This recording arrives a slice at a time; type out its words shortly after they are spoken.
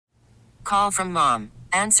Call from mom.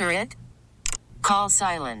 Answer it. Call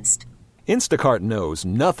silenced. Instacart knows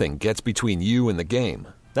nothing gets between you and the game.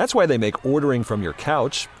 That's why they make ordering from your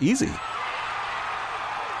couch easy.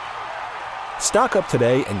 Stock up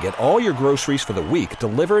today and get all your groceries for the week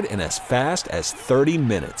delivered in as fast as 30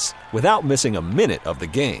 minutes without missing a minute of the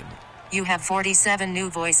game. You have 47 new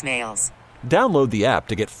voicemails. Download the app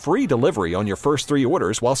to get free delivery on your first 3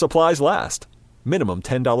 orders while supplies last. Minimum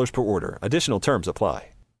 $10 per order. Additional terms apply.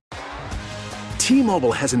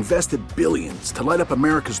 T-Mobile has invested billions to light up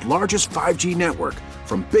America's largest 5G network,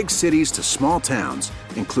 from big cities to small towns,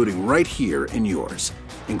 including right here in yours.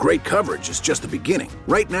 And great coverage is just the beginning.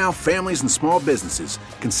 Right now, families and small businesses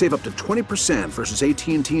can save up to 20% versus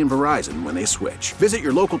AT&T and Verizon when they switch. Visit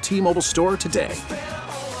your local T-Mobile store today.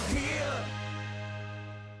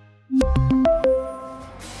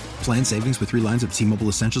 Plan savings with 3 lines of T-Mobile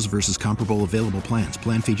Essentials versus comparable available plans.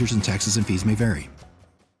 Plan features and taxes and fees may vary.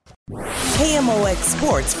 KMOX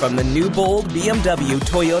Sports from the new bold BMW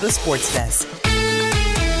Toyota Sports Desk.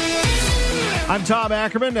 I'm Tom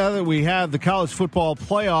Ackerman. Now that we have the college football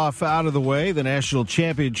playoff out of the way, the national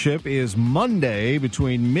championship is Monday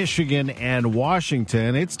between Michigan and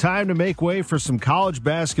Washington. It's time to make way for some college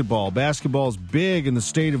basketball. Basketball's big in the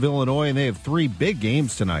state of Illinois, and they have 3 big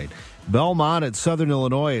games tonight. Belmont at Southern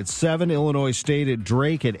Illinois at 7, Illinois State at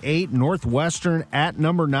Drake at 8, Northwestern at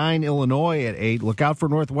number 9, Illinois at 8. Look out for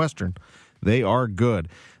Northwestern. They are good.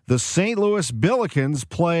 The St. Louis Billikens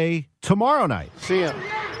play tomorrow night. See him.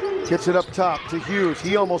 Gets it up top to Hughes.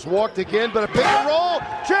 He almost walked again, but a pick and roll.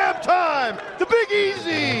 Jam time. The Big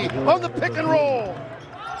Easy on the pick and roll.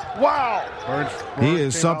 Wow. Burns he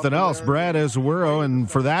is something else, Brad Azuero.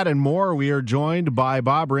 And for that and more, we are joined by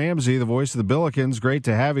Bob Ramsey, the voice of the Billikens. Great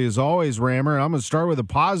to have you as always, Rammer. And I'm going to start with a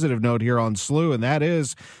positive note here on SLU, and that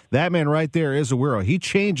is that man right there, Azuero. He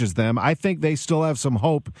changes them. I think they still have some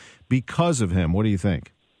hope because of him. What do you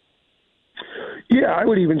think? Yeah, I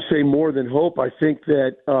would even say more than hope. I think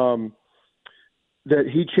that that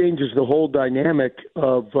he changes the whole dynamic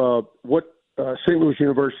of what St. Louis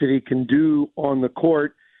University can do on the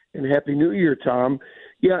court. And Happy New Year, Tom.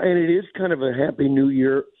 Yeah, and it is kind of a Happy New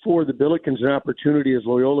Year for the Billikens, an opportunity as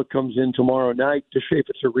Loyola comes in tomorrow night to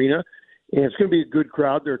Chaifetz Arena. And it's going to be a good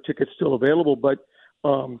crowd. There are tickets still available, but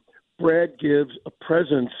Brad gives a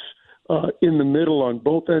presence in the middle on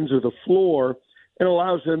both ends of the floor and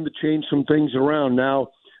allows them to change some things around. Now,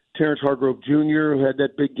 Terrence Hargrove Jr., who had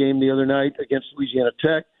that big game the other night against Louisiana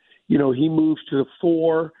Tech, he moves to the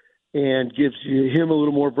 4 and gives him a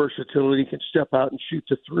little more versatility. He can step out and shoot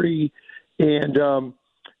the 3. And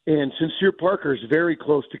Sincere Parker is very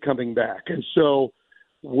close to coming back. And so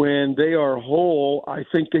when they are whole, I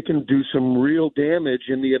think they can do some real damage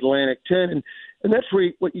in the Atlantic 10. And that's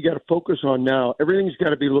what you got to focus on now. Everything's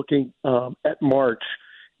got to be looking at March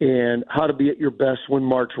and how to be at your best when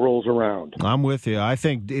March rolls around. I'm with you. I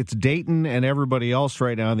think it's Dayton and everybody else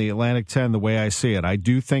right now in the Atlantic 10 the way I see it. I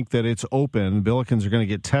do think that it's open. Billikens are going to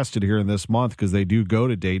get tested here in this month because they do go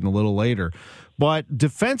to Dayton a little later. But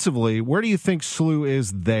defensively, where do you think SLU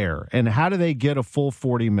is there? And how do they get a full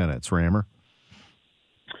 40 minutes, Rammer?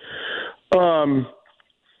 Well,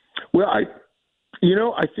 I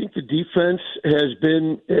think the defense has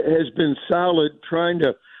been solid trying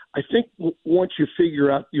to – I think once you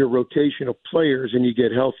figure out your rotation of players and you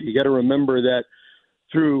get healthy, you got to remember that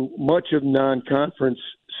through much of non-conference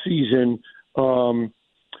season,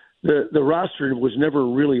 the roster was never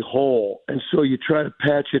really whole, and so you try to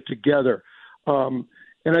patch it together. And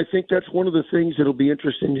I think that's one of the things that'll be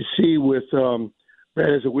interesting to see with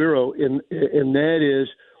Brad Azuero, and that is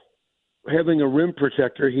having a rim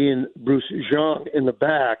protector, he and Bruce Jean in the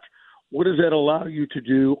back. What does that allow you to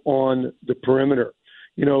do on the perimeter?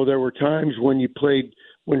 There were times when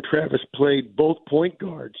Travis played both point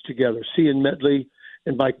guards together, Cian Medley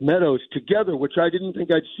and Mike Meadows together, which I didn't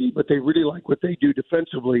think I'd see, but they really like what they do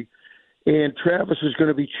defensively. And Travis is going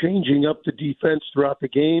to be changing up the defense throughout the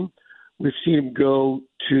game. We've seen him go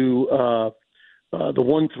to the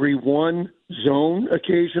 1-3-1 zone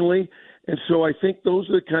occasionally. And so I think those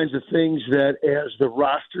are the kinds of things that as the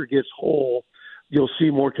roster gets whole, you'll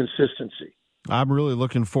see more consistency. I'm really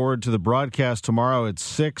looking forward to the broadcast tomorrow at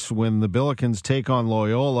 6 when the Billikens take on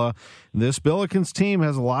Loyola. This Billikens team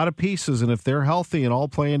has a lot of pieces, and if they're healthy and all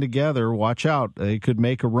playing together, watch out. They could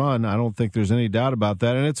make a run. I don't think there's any doubt about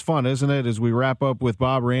that. And it's fun, isn't it, as we wrap up with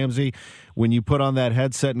Bob Ramsey, when you put on that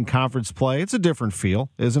headset in conference play, it's a different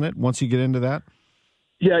feel, isn't it, once you get into that?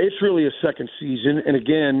 Yeah, it's really a second season. And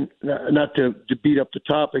again, not to beat up the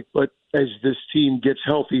topic, but as this team gets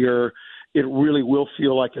healthier, it really will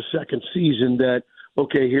feel like a second season, that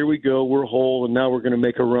okay, here we go, we're whole, and now we're going to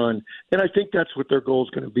make a run. And I think that's what their goal is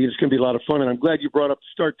going to be. It's going to be a lot of fun, and I'm glad you brought up the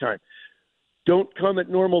start time. Don't come at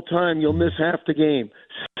normal time. You'll miss half the game.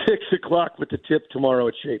 6 o'clock with the tip tomorrow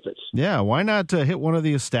at Chaffetz. Yeah, why not hit one of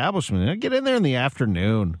the establishments? Get in there in the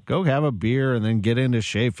afternoon. Go have a beer and then get into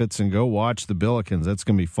Chaffetz and go watch the Billikens. That's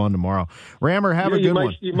going to be fun tomorrow. Rammer, have a good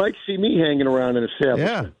one. You might see me hanging around in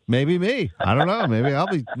establishment. Yeah, maybe me. I don't know.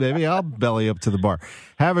 Maybe I'll belly up to the bar.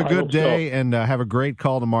 Have a good day and have a great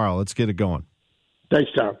call tomorrow. Let's get it going.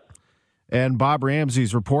 Thanks, Tom. And Bob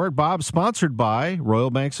Ramsey's report. Bob, sponsored by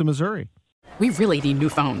Royal Banks of Missouri. We really need new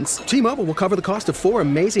phones. T-Mobile will cover the cost of 4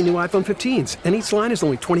 amazing new iPhone 15s, and each line is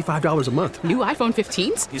only $25 a month. New iPhone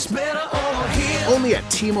 15s? It's better over here. Only at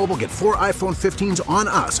T-Mobile, get 4 iPhone 15s on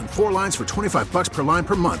us and 4 lines for $25 per line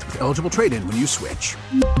per month with eligible trade-in when you switch.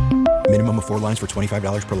 Minimum of 4 lines for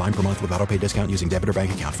 $25 per line per month with autopay discount using debit or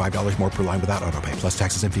bank account. $5 more per line without autopay, plus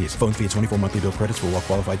taxes and fees. Phone fee at 24 monthly bill credits for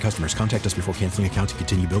well-qualified customers. Contact us before canceling account to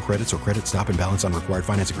continue bill credits or credit stop and balance on required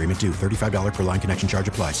finance agreement due. $35 per line connection charge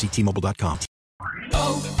applies. See T-Mobile.com.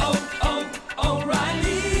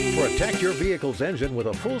 O'Reilly. Protect your vehicle's engine with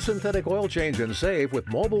a full synthetic oil change and save with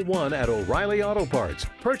Mobile One at O'Reilly Auto Parts.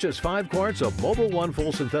 Purchase 5 quarts of Mobile One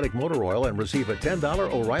full synthetic motor oil and receive a $10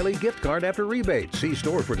 O'Reilly gift card after rebate. See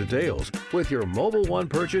store for details. With your Mobile One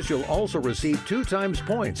purchase, you'll also receive 2 times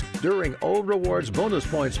points during O Rewards Bonus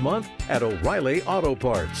Points Month at O'Reilly Auto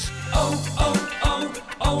Parts.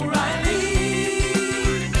 O'Reilly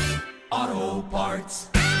Auto Parts.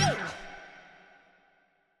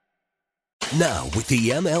 Now, with the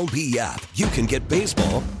MLB app, you can get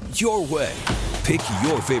baseball your way. Pick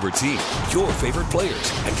your favorite team, your favorite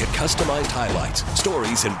players, and get customized highlights,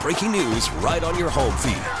 stories, and breaking news right on your home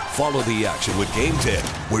feed. Follow the action with Game 10,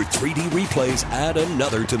 where 3D replays add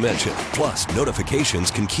another dimension. Plus,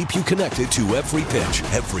 notifications can keep you connected to every pitch,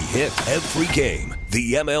 every hit, every game.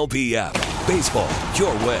 The MLB app. Baseball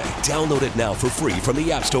your way. Download it now for free from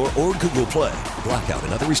the App Store or Google Play. Blackout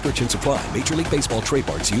and other restrictions apply. Major League Baseball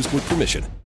trademarks used with permission.